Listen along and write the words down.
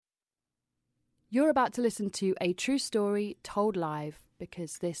You're about to listen to a true story told live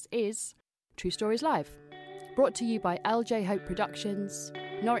because this is True Stories Live, brought to you by LJ Hope Productions,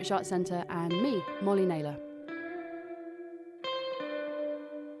 Norwich Arts Centre and me, Molly Naylor.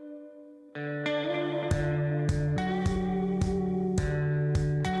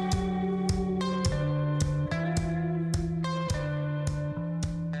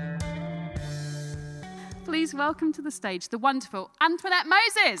 Please welcome to the stage the wonderful Antoinette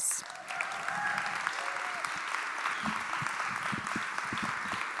Moses.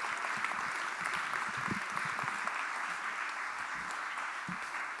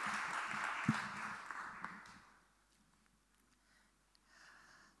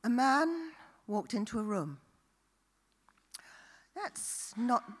 A man walked into a room. That's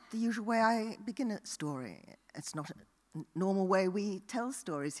not the usual way I begin a story. It's not a normal way we tell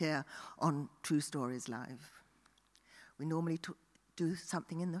stories here on True Stories Live. We normally do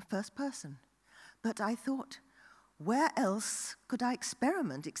something in the first person. But I thought, where else could I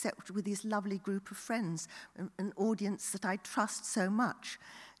experiment except with this lovely group of friends, an audience that I trust so much?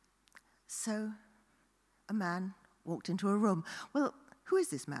 So a man walked into a room. Well, who is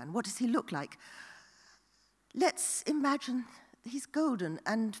this man? What does he look like? Let's imagine he's golden.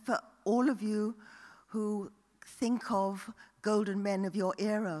 And for all of you who think of golden men of your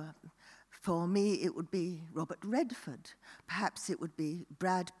era, for me it would be Robert Redford. Perhaps it would be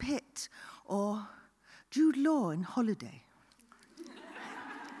Brad Pitt or Jude Law in Holiday.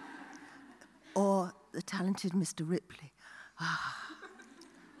 Or the talented Mr. Ripley.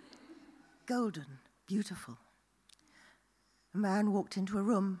 Golden, beautiful. A man walked into a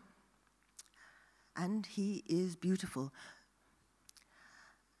room, and he is beautiful.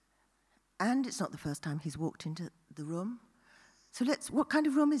 And it's not the first time he's walked into the room. So what kind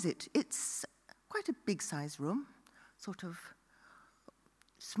of room is it? It's quite a big-sized room, sort of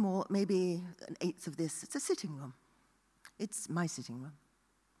small, maybe an eighth of this. It's a sitting room. It's my sitting room.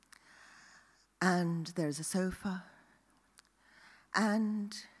 And there's a sofa.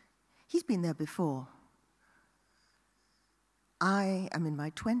 And he's been there before. I am in my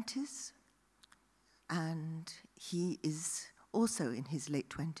 20s, and he is also in his late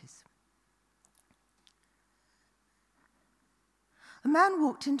 20s. A man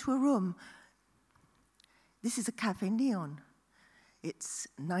walked into a room. This is a Cafe Neon. It's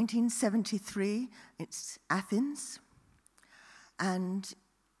 1973, it's Athens, and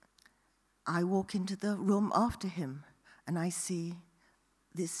I walk into the room after him, and I see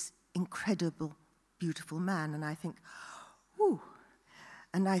this incredible, beautiful man, and I think, ooh.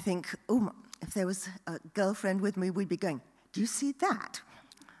 And I think, oh, if there was a girlfriend with me, we'd be going, do you see that?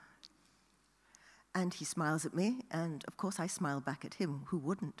 And he smiles at me, and of course I smile back at him. Who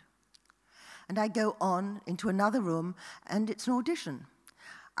wouldn't? And I go on into another room, and it's an audition.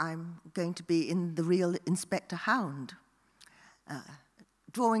 I'm going to be in the real Inspector Hound.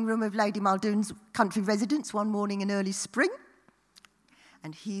 Drawing room of Lady Muldoon's country residence one morning in early spring.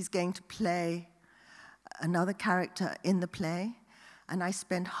 And he's going to play another character in the play, and I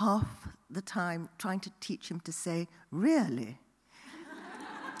spend half the time trying to teach him to say, really?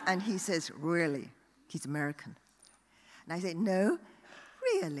 And he says, really? He's American. And I say, no,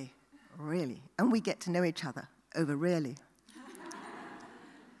 really, really. And we get to know each other over really.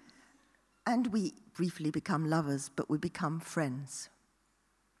 And we briefly become lovers, but we become friends.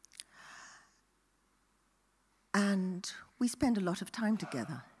 And we spend a lot of time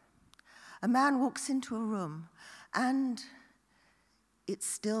together. A man walks into a room, and it's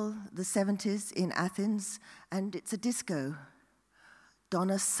still the 70s in Athens, and it's a disco.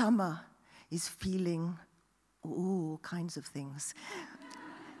 Donna Summer is feeling all kinds of things.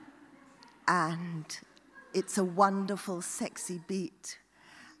 And it's a wonderful, sexy beat.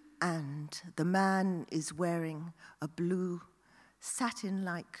 And the man is wearing a blue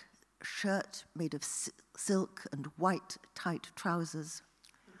satin-like shirt made of silk and white, tight trousers.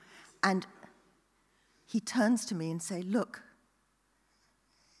 And he turns to me and says, look,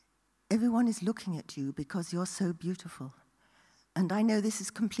 everyone is looking at you because you're so beautiful. And I know this is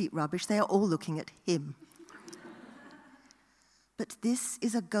complete rubbish. They are all looking at him. But this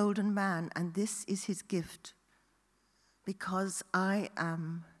is a golden man, and this is his gift. Because I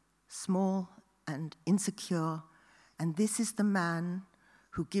am small and insecure, and this is the man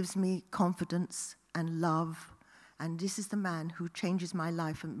who gives me confidence and love, and this is the man who changes my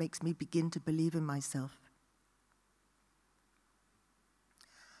life and makes me begin to believe in myself.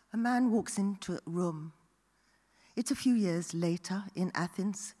 A man walks into a room. It's a few years later in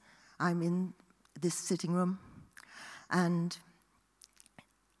Athens. I'm in this sitting room, and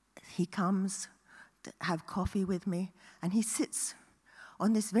he comes to have coffee with me, and he sits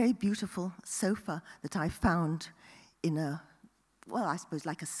on this very beautiful sofa that I found in I suppose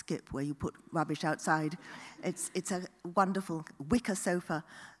like a skip where you put rubbish outside. It's a wonderful wicker sofa,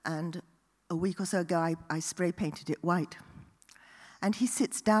 and a week or so ago I spray painted it white. And he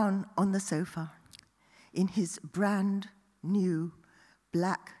sits down on the sofa in his brand new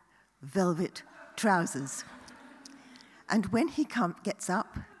black velvet trousers. And when he gets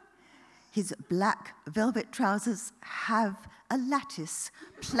up, his black velvet trousers have a lattice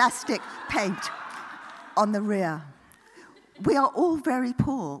plastic paint on the rear. We are all very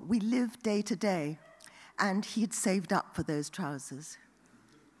poor. We live day to day. And he'd saved up for those trousers.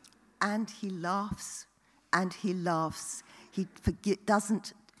 And he laughs, and he laughs. He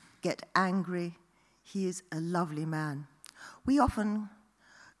doesn't get angry. He is a lovely man. We often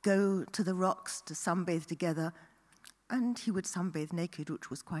go to the rocks to sunbathe together, and he would sunbathe naked,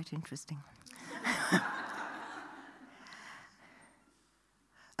 which was quite interesting.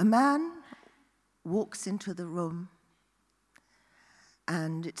 A man walks into the room,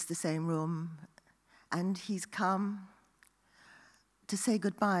 and it's the same room, and he's come to say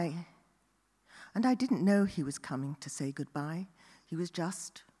goodbye. And I didn't know he was coming to say goodbye. He was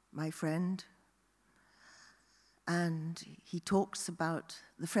just my friend. And he talks about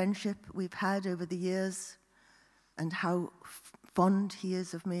the friendship we've had over the years and how fond he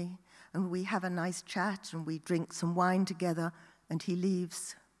is of me. And we have a nice chat, and we drink some wine together, and he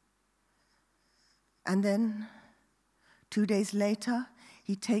leaves. And then 2 days later,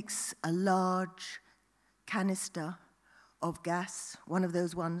 he takes a large canister of gas, one of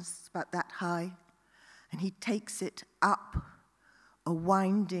those ones about that high, and he takes it up a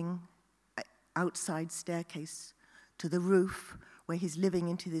winding outside staircase to the roof where he's living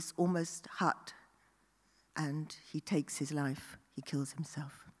into this almost hut, and he takes his life. He kills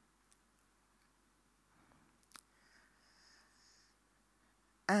himself.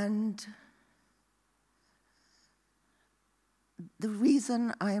 And the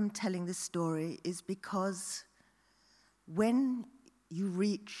reason I am telling this story is because when you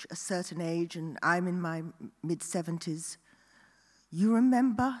reach a certain age, and I'm in my mid-70s, you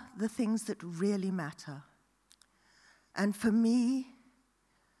remember the things that really matter. And for me,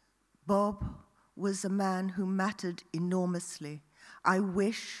 Bob was a man who mattered enormously. I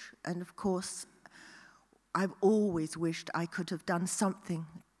wish, and of course, I've always wished I could have done something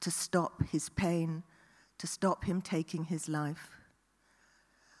to stop his pain, to stop him taking his life.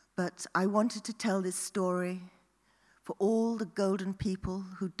 But I wanted to tell this story for all the golden people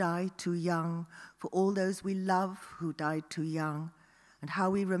who died too young, for all those we love who died too young, and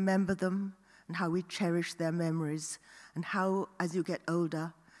how we remember them, and how we cherish their memories, and how, as you get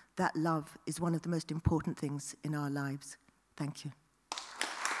older, that love is one of the most important things in our lives. Thank you.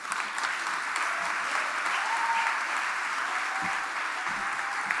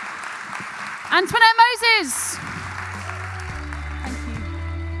 Antoinette Moses. Thank you.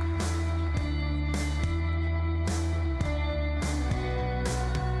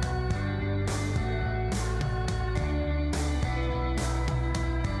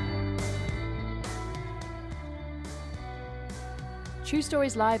 True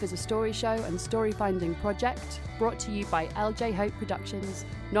Stories Live is a story show and story-finding project brought to you by LJ Hope Productions,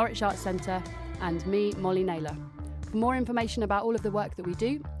 Norwich Arts Centre, and me, Molly Naylor. For more information about all of the work that we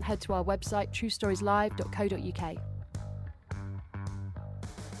do, head to our website, truestorieslive.co.uk.